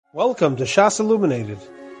Welcome to Shas Illuminated.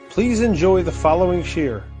 Please enjoy the following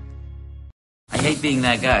shir. I hate being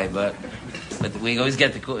that guy, but we always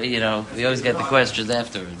get the questions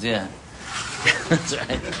afterwards. Yeah, that's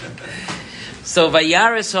right. So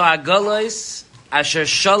Vayaris ha'agalos asher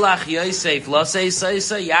sholach Yosef losei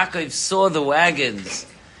soisa. Yaakov saw the wagons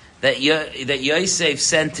that Yosef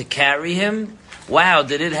sent to carry him. Wow,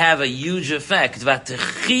 did it have a huge effect?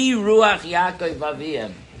 Vatechi ruach Yaakov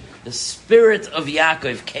aviyem. The spirit of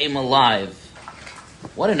Yaakov came alive.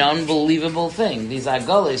 What an unbelievable thing. These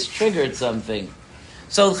agalos triggered something.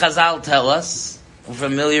 So Chazal tell us, we're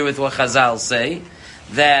familiar with what Chazal say,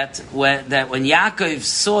 that when Yaakov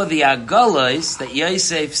saw the agalos that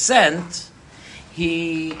Yosef sent,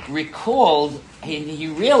 he recalled, he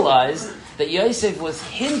realized that Yosef was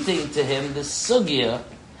hinting to him the sugya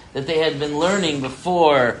that they had been learning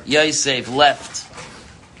before Yosef left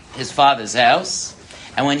his father's house.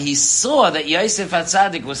 And when he saw that Yosef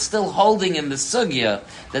HaTzadik was still holding in the sugya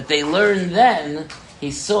that they learned then,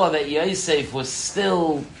 he saw that Yosef was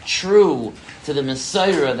still true to the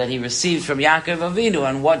Messiah that he received from Yaakov Avinu.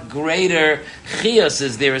 And what greater chiyus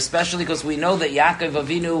is there, especially because we know that Yaakov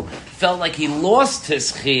Avinu felt like he lost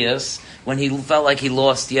his chiyus when he felt like he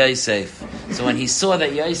lost Yosef. So when he saw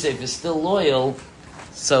that Yosef is still loyal,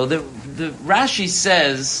 so the Rashi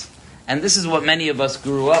says, and this is what many of us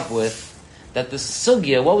grew up with, that the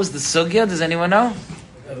sugya, what was the sugya? Does anyone know?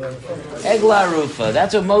 Egla Rufa.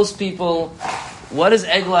 That's what most people... What does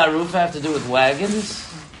Egla Rufa have to do with wagons?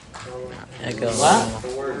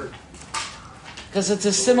 What? Because it's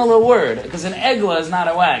a similar word. Because an Egla is not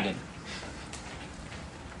a wagon.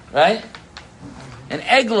 Right? An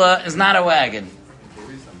Egla is not a wagon.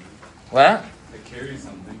 What? They carry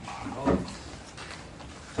something.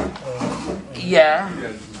 Yeah.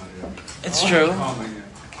 It's true.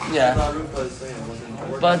 Yeah.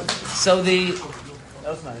 But, so the... That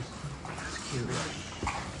was nice. It's cute.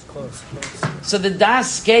 It's close. So the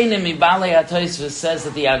Das Kenim Mibalei HaTosfos says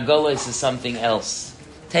that the Agolos is something else.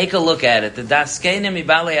 Take a look at it. The Das Kenim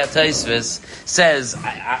Mibalei HaTosfos says,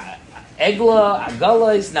 Egla,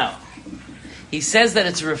 Agolos, no. He says that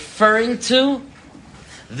it's referring to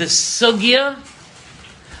the sugya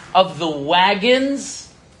of the wagons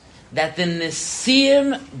that the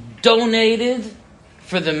Nesiim donated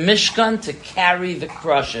for the Mishkan to carry the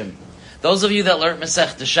Krushim. Those of you that learned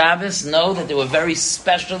Masechta Shabbos know that there were very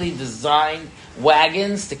specially designed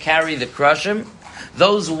wagons to carry the Krushim.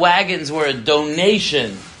 Those wagons were a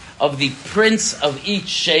donation of the prince of each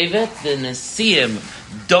Shevet. The Nesiim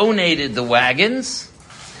donated the wagons.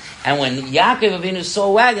 And when Yaakov Avinu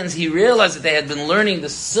saw wagons, he realized that they had been learning the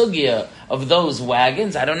sugya of those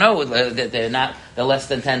wagons. I don't know, that they're less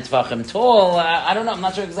than 10 tefachim tall. I don't know, I'm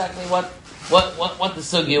not sure exactly what the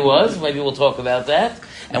sugya was. Maybe we'll talk about that.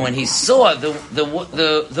 And when he saw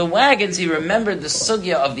the wagons, he remembered the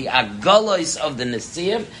sugya of the agalos of the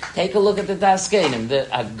Nesiim. Take a look at the Das Kenim, the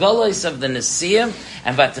agalos of the Nesiim,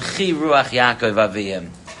 and Vatechi Ruach Yaakov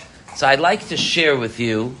Aviyim. So I'd like to share with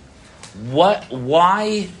you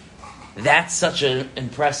why that's such an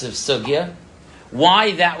impressive sugya,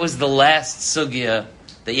 why that was the last sugya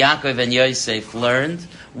that Yaakov and Yosef learned,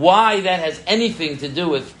 why that has anything to do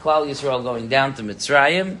with Klal Yisrael going down to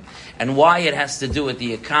Mitzrayim, and why it has to do with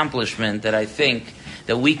the accomplishment that I think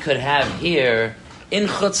that we could have here in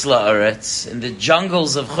Chutz La'aretz, in the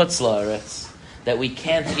jungles of Chutz La'aretz, that we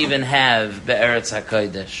can't even have Be'eretz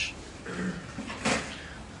HaKodesh.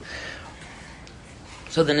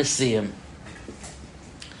 So the Nesiim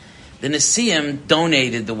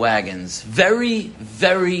donated the wagons very,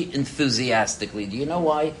 very enthusiastically. Do you know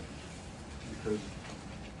why?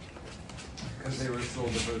 Because they were sold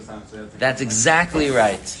the first time. So that's exactly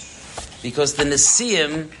right. Because the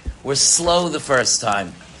Nesiim were slow the first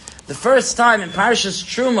time. The first time in Parshas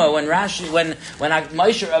Truma, when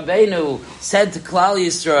Moshe Rabbeinu said to Klal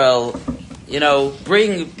Yisrael,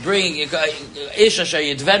 bring Ish Asher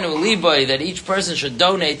Yidvenu Liboy, that each person should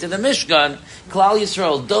donate to the Mishkan. Klal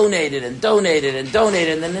Yisrael donated and donated and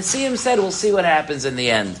donated, and the Nesiim said, we'll see what happens in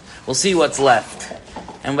the end. We'll see what's left.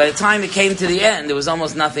 And by the time it came to the end, there was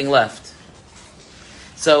almost nothing left.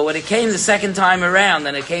 So when it came the second time around,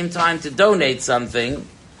 and it came time to donate something,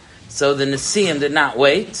 so the Nesiim did not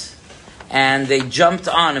wait, and they jumped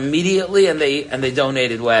on immediately, and they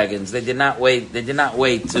donated wagons. They did not wait. They did not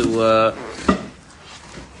wait to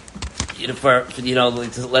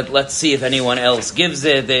let's see if anyone else gives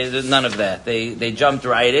it. None of that. They jumped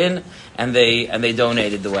right in, and they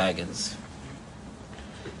donated the wagons.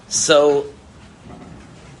 So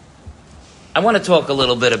I want to talk a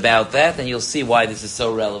little bit about that, and you'll see why this is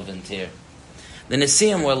so relevant here. The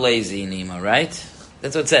Nesiim were lazy, Nima, right?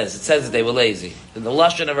 That's what it says. It says that they were lazy. The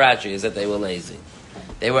lashon of Rashi is that they were lazy.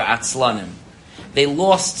 They were atzlanim. They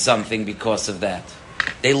lost something because of that.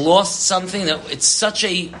 They lost something that it's such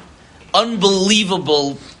a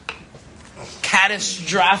unbelievable,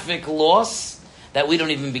 catastrophic loss that we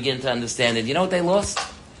don't even begin to understand it. You know what they lost?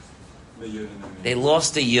 The yud. They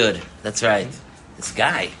lost a yud. That's right. This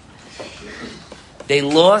guy. They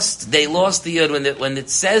lost the yud when it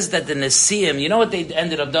says that the Nesiim, you know what they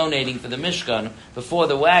ended up donating for the Mishkan before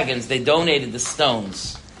the wagons? They donated the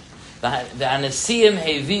stones. The Nesiim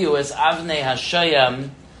heviu es avnei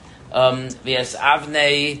hashayam v'es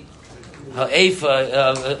avnei ha'efa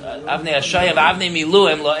avnei hashayam v'avnei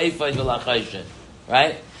miluim la'efa v'la'chayshet.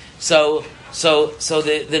 Right? So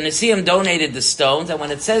the Nesiim donated the stones, and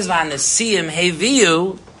when it says v'Nesiim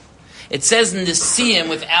heviu, it says Nesiim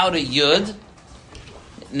without a yud.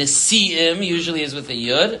 Nesiim usually is with a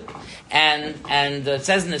yud, and it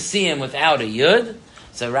says Nesiim without a yud.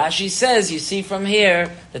 So Rashi says, you see from here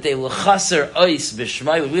that they will chaser ois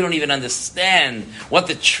b'shmai. We don't even understand what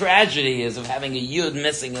the tragedy is of having a yud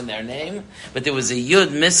missing in their name, but there was a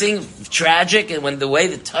yud missing, tragic, and when the way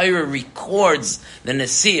the Torah records the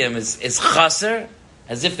Nesiim is chaser,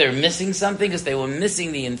 as if they're missing something, because they were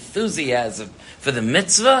missing the enthusiasm for the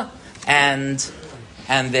mitzvah, and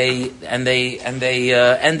they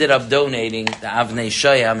ended up donating the Avnei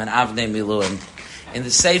Shoyam and Avnei Miluim. In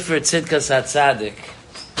the Sefer Tzidkas HaTzadik,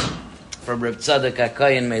 from Reb Tzadok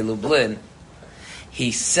HaKohen Melublin,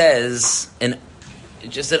 he says,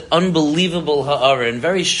 just an unbelievable ha'ara, and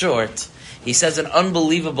very short, he says an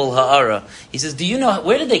unbelievable ha'ara. He says, do you know,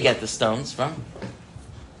 where did they get the stones from?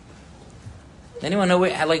 Anyone know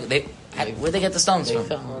where'd they get the stones from?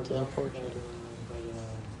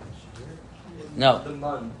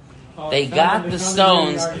 No. They got the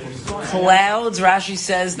stones. Clouds, Rashi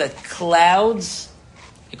says that clouds,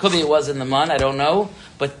 it could be it was in the mun, I don't know,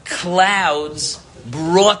 but clouds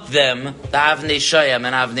brought them the Avnei Shoyam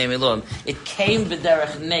and Avnei Miluim. It came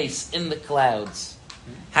b'derech nes in the clouds.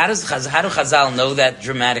 How do Chazal know that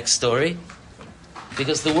dramatic story?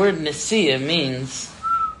 Because the word Nesiim means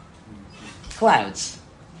clouds.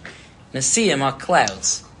 Nesiim are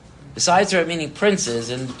clouds. Besides it meaning princes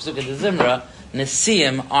in Pesukei de Zimra,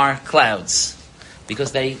 Nesiim are clouds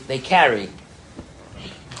because they carry,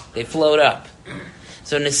 they float up.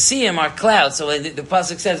 So Nesiim are clouds. So the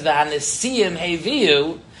pasuk says that Nesiim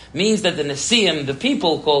heviu means that the Nesiim, the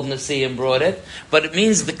people called Nesiim, brought it, but it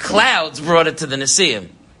means the clouds brought it to the Nesiim.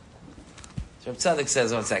 So Tzadok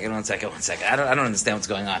says, one second. I don't understand what's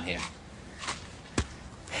going on here.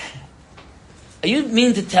 You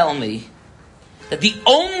mean to tell me that the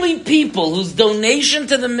only people whose donation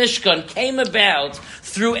to the Mishkan came about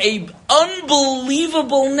through a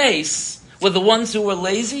unbelievable nace were the ones who were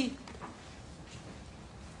lazy?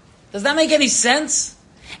 Does that make any sense?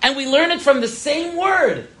 And we learn it from the same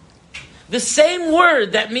word. The same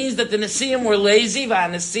word that means that the Nesiim were lazy,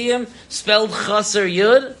 V'Nesiim, spelled Chaser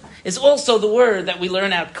Yud, is also the word that we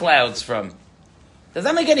learn out clouds from. Does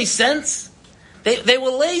that make any sense? They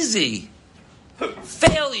were lazy.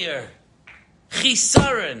 Failure.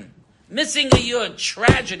 Chisaron, missing a yud,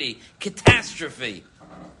 tragedy, catastrophe.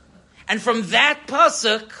 And from that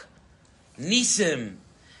pasuk, Nisim,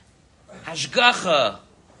 Hashgacha,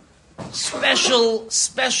 special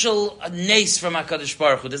nace from HaKadosh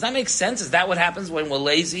Baruch Hu. Does that make sense? Is that what happens when we're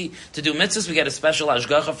lazy to do mitzvahs? We get a special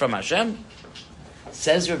Hashgacha from Hashem?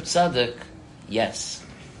 Says Reb Tzadok, yes.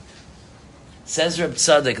 Says Reb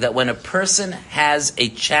Tzadok that when a person has a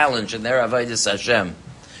challenge in their Avodas Hashem,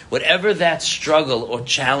 whatever that struggle or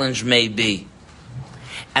challenge may be,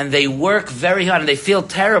 and they work very hard and they feel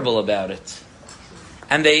terrible about it,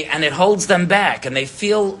 and it holds them back, and they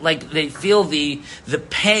feel the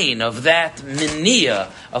pain of that mania,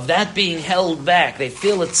 of that being held back. They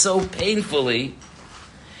feel it so painfully,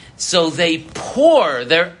 so they pour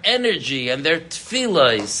their energy and their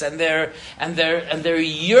tefillos and their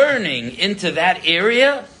yearning into that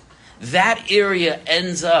area. That area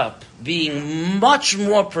ends up being much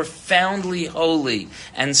more profoundly holy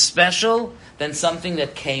and special than something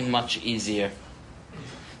that came much easier.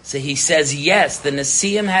 So he says, yes, the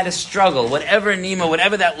Nesiim had a struggle, whatever Nima,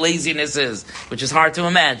 whatever that laziness is, which is hard to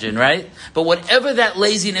imagine, right? But whatever that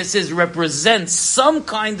laziness is represents some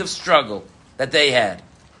kind of struggle that they had.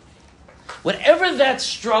 Whatever that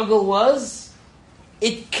struggle was,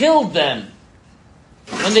 it killed them.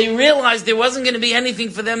 When they realized there wasn't going to be anything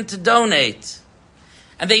for them to donate.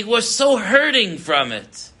 And they were so hurting from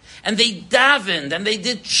it. And they davened, and they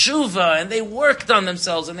did tshuva, and they worked on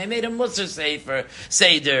themselves, and they made a Musar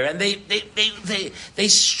Seder, and they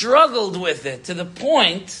struggled with it to the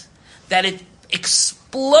point that it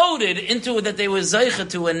exploded into that they were zeicha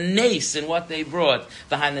to a nace in what they brought.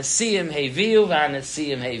 V'hanasiyim heviu,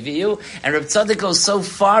 v'hanasiyim heviu. And Reb Tzadok goes so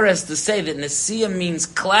far as to say that nasiyim means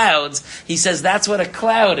clouds. He says that's what a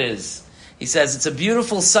cloud is. He says it's a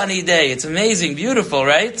beautiful sunny day. It's amazing, beautiful,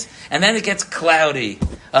 right? And then it gets cloudy.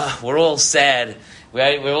 We're all sad,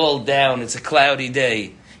 right? We're all down. It's a cloudy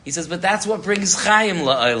day. He says, but that's what brings Chaim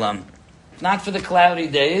la'olam. If not for the cloudy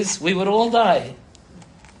days, we would all die.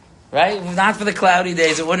 Right? If not for the cloudy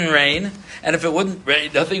days, it wouldn't rain. And if it wouldn't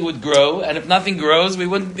rain, nothing would grow. And if nothing grows, we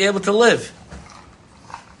wouldn't be able to live.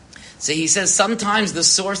 So he says, sometimes the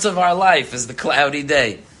source of our life is the cloudy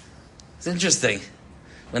day. It's interesting.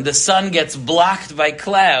 When the sun gets blocked by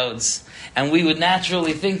clouds, and we would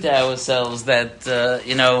naturally think to ourselves that,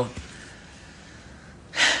 this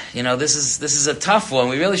is a tough one.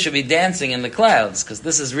 We really should be dancing in the clouds, because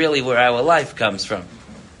this is really where our life comes from,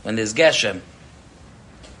 when there's Geshem.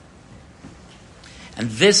 And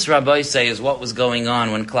this, Rabbi Yosef, is what was going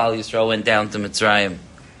on when Klal Yisrael went down to Mitzrayim.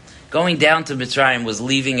 Going down to Mitzrayim was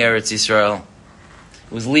leaving Eretz Yisrael.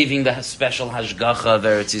 It was leaving the special hashgacha of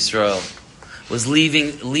Eretz Yisrael. Was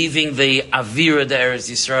leaving the avira de Eretz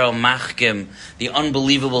Yisrael, machkim, the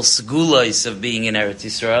unbelievable segulais of being in Eretz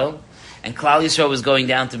Yisrael. And Klal Yisrael was going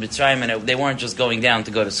down to Mitzrayim, and they weren't just going down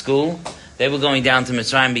to go to school. They were going down to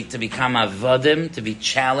Mitzrayim to become avadim, to be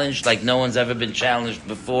challenged like no one's ever been challenged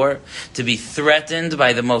before, to be threatened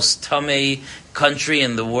by the most tamei country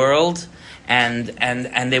in the world, and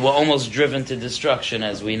they were almost driven to destruction,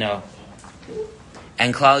 as we know.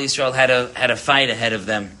 And Klal Yisrael had a fight ahead of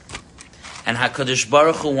them. And HaKadosh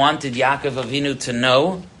Baruch Hu wanted Yaakov Avinu to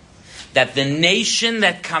know that the nation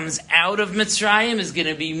that comes out of Mitzrayim is going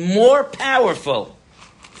to be more powerful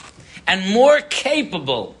and more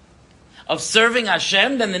capable of serving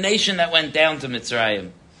Hashem than the nation that went down to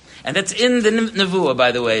Mitzrayim. And that's in the Nevuah,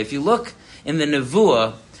 by the way. If you look in the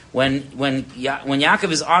Nevuah, when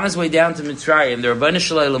Yaakov is on his way down to Mitzrayim, the Rebbeinu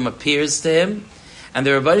Shalom appears to him, and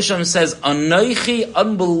the Rebbeinu Shalom says, Anoichi,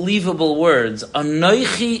 unbelievable words,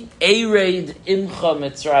 Anoichi ereid imcha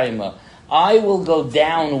Mitzrayim. I will go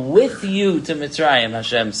down with you to Mitzrayim,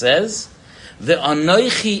 Hashem says. The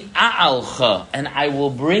Anoichi a'alcha, and I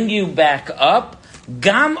will bring you back up.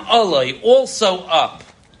 Gam oloi, also up.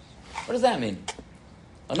 What does that mean?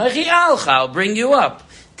 Anoichi a'alcha, I'll bring you up.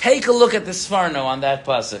 Take a look at the Sforno on that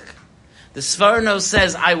pasuk. The Sforno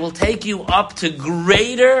says, I will take you up to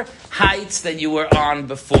greater heights than you were on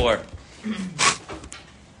before.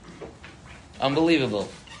 Unbelievable.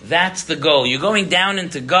 That's the goal. You're going down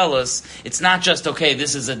into Gullus. It's not just, okay,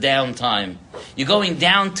 this is a downtime. You're going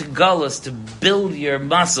down to Gullus to build your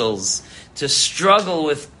muscles, to struggle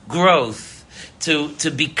with growth, to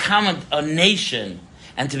become a nation,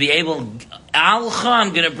 and to be able, Alcha, I'm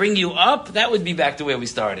going to bring you up. That would be back to where we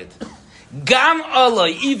started. Gam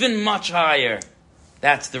Oloi, even much higher.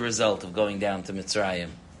 That's the result of going down to Mitzrayim.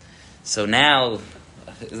 So now,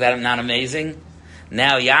 is that not amazing?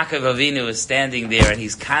 Now Yaakov Avinu is standing there and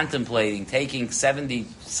he's contemplating taking 70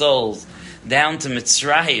 souls down to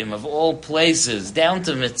Mitzrayim, of all places, down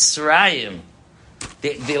to Mitzrayim.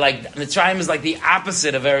 Mitzrayim is like the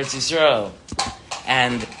opposite of Eretz Yisrael.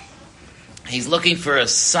 And he's looking for a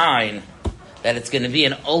sign that it's going to be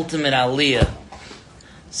an ultimate aliyah.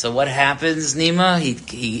 So what happens, Nima?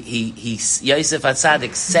 Yosef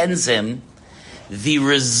HaTzadik sends him the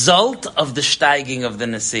result of the steiging of the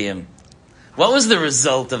Nesiim. What was the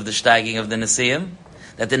result of the steiging of the Nesiim?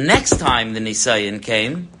 That the next time the Nisayan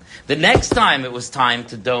came, the next time it was time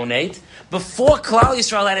to donate, before Klal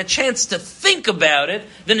Yisrael had a chance to think about it,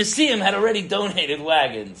 the Nesiim had already donated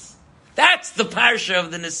wagons. That's the parsha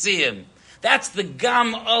of the Nesiim. That's the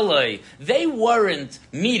Gam Oloi. They weren't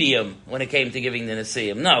medium when it came to giving the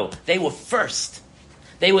Nesiim. No, they were first.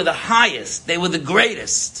 They were the highest. They were the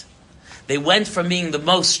greatest. They went from being the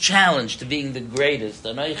most challenged to being the greatest.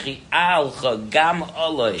 Anoichi alcha Gam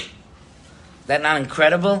Oloi. Is that not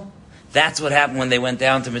incredible? That's what happened when they went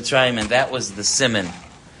down to Mitzrayim, and that was the Siman.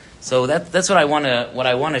 So that's what I want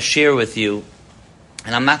to share with you.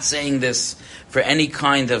 And I'm not saying this for any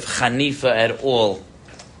kind of chanifa at all.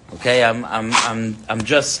 Okay, I'm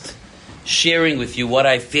just sharing with you what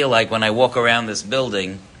I feel like when I walk around this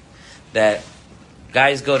building. That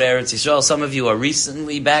guys go to Eretz Yisrael. Some of you are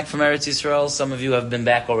recently back from Eretz Yisrael. Some of you have been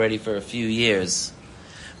back already for a few years.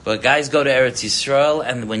 But guys go to Eretz Yisrael,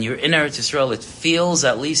 and when you're in Eretz Yisrael, it feels,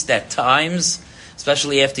 at least at times,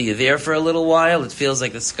 especially after you're there for a little while, it feels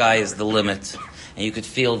like the sky is the limit, and you could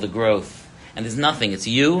feel the growth. And there's nothing. It's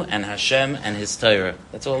you and Hashem and His Torah.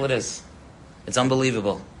 That's all it is. It's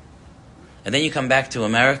unbelievable. And then you come back to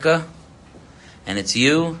America, And it's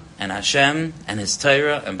you and Hashem and His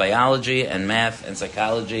Torah and biology and math and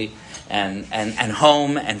psychology and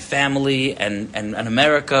home and family and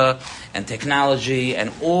America and technology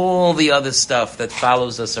and all the other stuff that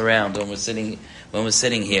follows us around when we're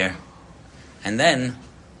sitting here. And then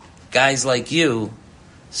guys like you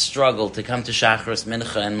struggle to come to Shachris,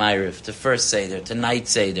 Mincha, and Ma'ariv, to first Seder, to night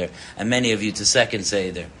Seder, and many of you to second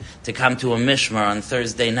Seder, to come to a mishmar on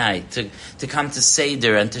Thursday night, to come to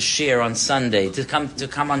Seder and to share on Sunday, to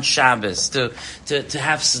come on Shabbos, to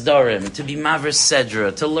have Sdorim, to be Maver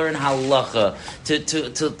Sedra, to learn Halacha,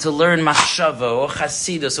 to learn Machshava or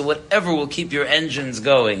Chasidus or whatever will keep your engines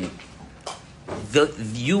going.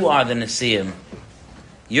 You are the Nesiim.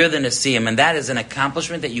 You're the Nesiim, and that is an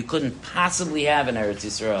accomplishment that you couldn't possibly have in Eretz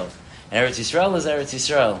Yisrael. And Eretz Yisrael is Eretz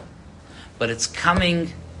Yisrael. But it's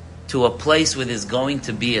coming to a place where there's going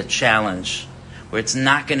to be a challenge, where it's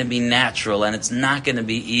not going to be natural and it's not going to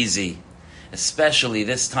be easy. Especially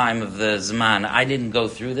this time of the Zman. I didn't go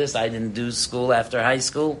through this. I didn't do school after high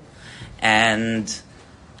school. And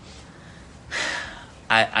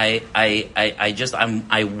I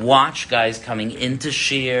watch guys coming into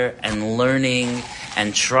Shir and learning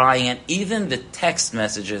and trying, and even the text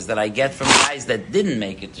messages that I get from guys that didn't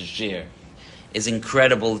make it to Shir is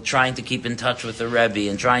incredible, trying to keep in touch with the Rebbe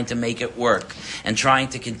and trying to make it work and trying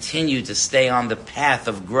to continue to stay on the path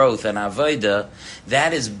of growth and Avodah.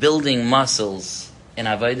 That is building muscles in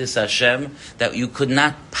Avodas Hashem that you could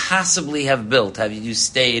not possibly have built had you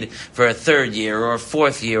stayed for a third year or a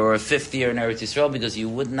fourth year or a fifth year in Eretz Yisrael, because you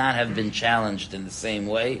would not have been challenged in the same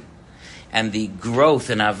way. And the growth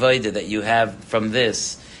in Avodah that you have from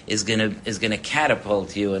this is gonna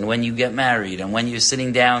catapult you. And when you get married, and when you're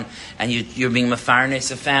sitting down and you're being mefarnes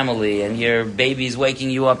a family, and your baby's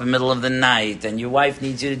waking you up in the middle of the night, and your wife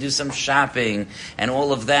needs you to do some shopping, and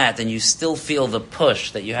all of that, and you still feel the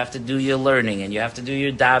push that you have to do your learning, and you have to do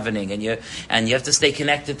your davening, and you have to stay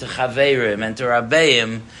connected to Chaverim and to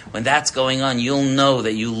Rabbeim. When that's going on, you'll know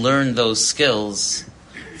that you learned those skills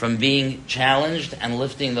from being challenged and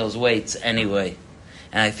lifting those weights anyway.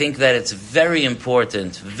 And I think that it's very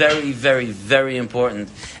important, very, very, very important,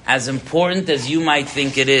 as important as you might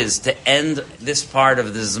think it is to end this part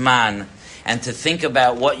of the Zman and to think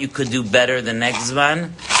about what you could do better the next Zman.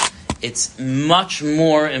 It's much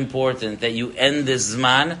more important that you end this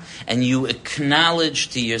Zman and you acknowledge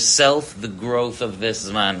to yourself the growth of this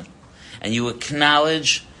Zman. And you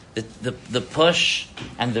acknowledge the push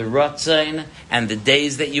and the rotzain and the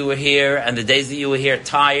days that you were here and the days that you were here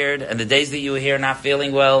tired and the days that you were here not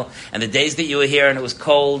feeling well and the days that you were here and it was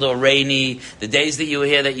cold or rainy, the days that you were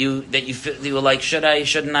here that you were like, should I,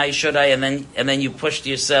 shouldn't I, should I, and then you pushed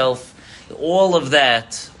yourself. All of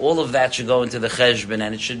that should go into the cheshbon,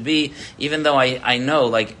 and it should be, even though I know,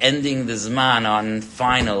 like, ending the Zman on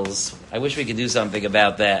finals, I wish we could do something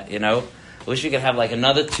about that, you know? I wish we could have like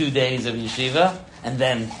another 2 days of yeshiva and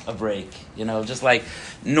then a break, you know, just like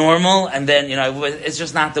normal, and then, you know, it's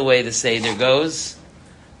just not the way the Seder goes.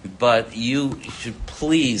 But you should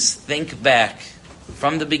please think back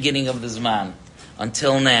from the beginning of the Zman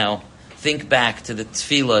until now. Think back to the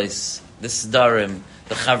tefillos, the sdarim,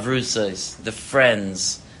 the chavrusos, the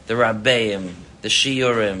friends, the rabbeim, the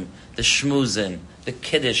shiurim, the shmuzin, the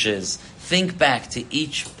kiddushes. Think back to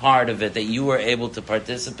each part of it that you were able to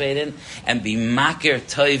participate in and be makir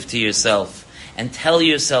tov to yourself and tell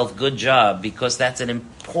yourself good job, because that's an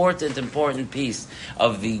important piece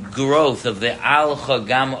of the growth of the al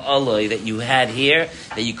chagam oloi that you had here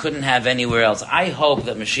that you couldn't have anywhere else. I hope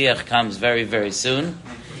that Mashiach comes very, very soon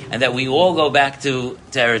and that we all go back to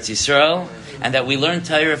Eretz Yisrael and that we learn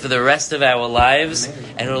Torah for the rest of our lives,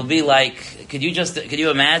 and it'll be like, could you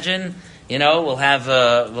imagine? You know, we'll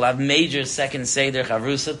have major second Seder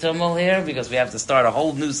Chavrusa Tumul here because we have to start a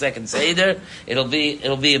whole new second Seder. It'll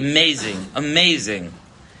be amazing.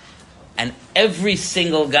 And every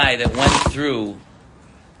single guy that went through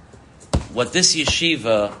what this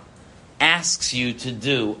yeshiva asks you to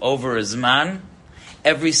do over a Zman,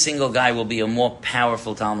 every single guy will be a more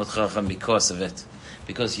powerful Talmud Chacham because of it,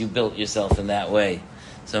 because you built yourself in that way.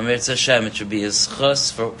 So Mirz Hashem, it should be a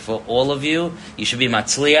schus for all of you. You should be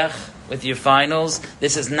matzliach with your finals.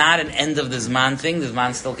 This is not an end of the Zman thing. The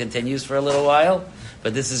Zman still continues for a little while.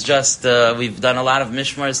 But this is just, we've done a lot of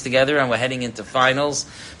mishmars together and we're heading into finals.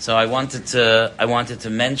 So I wanted to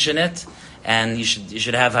mention it. And you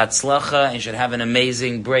should have hatzlacha, and you should have an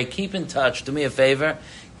amazing break. Keep in touch. Do me a favor.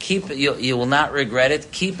 You will not regret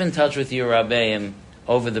it. Keep in touch with your rabbeim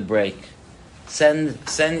over the break. Send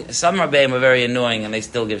some rabbeim are very annoying and they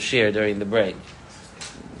still give shir during the break.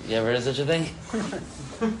 You ever heard of such a thing?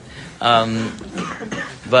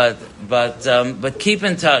 But keep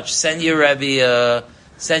in touch. Send your Rebbe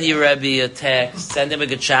a text. Send him a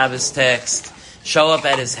Good Shabbos text. Show up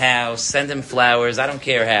at his house. Send him flowers. I don't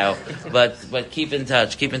care how. But keep in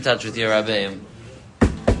touch. Keep in touch with your Rebbe.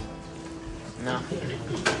 No.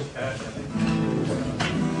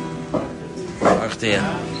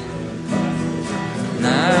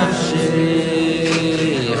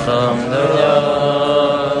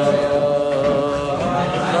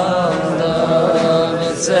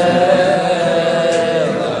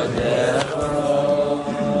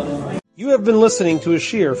 You have been listening to a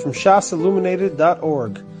shiur from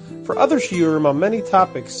shasilluminated.org. For other shiurim on many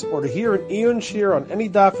topics, or to hear an Iyun shiur on any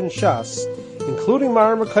daf in Shas, including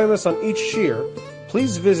Mara Mekaymas on each shiur,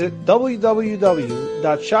 please visit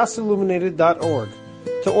www.shasilluminated.org.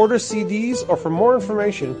 To order CDs or for more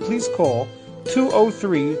information, please call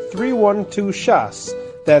 203-312-SHAS.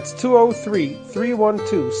 That's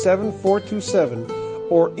 203-312-7427,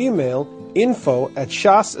 or email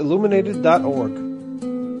info@shasilluminated.org.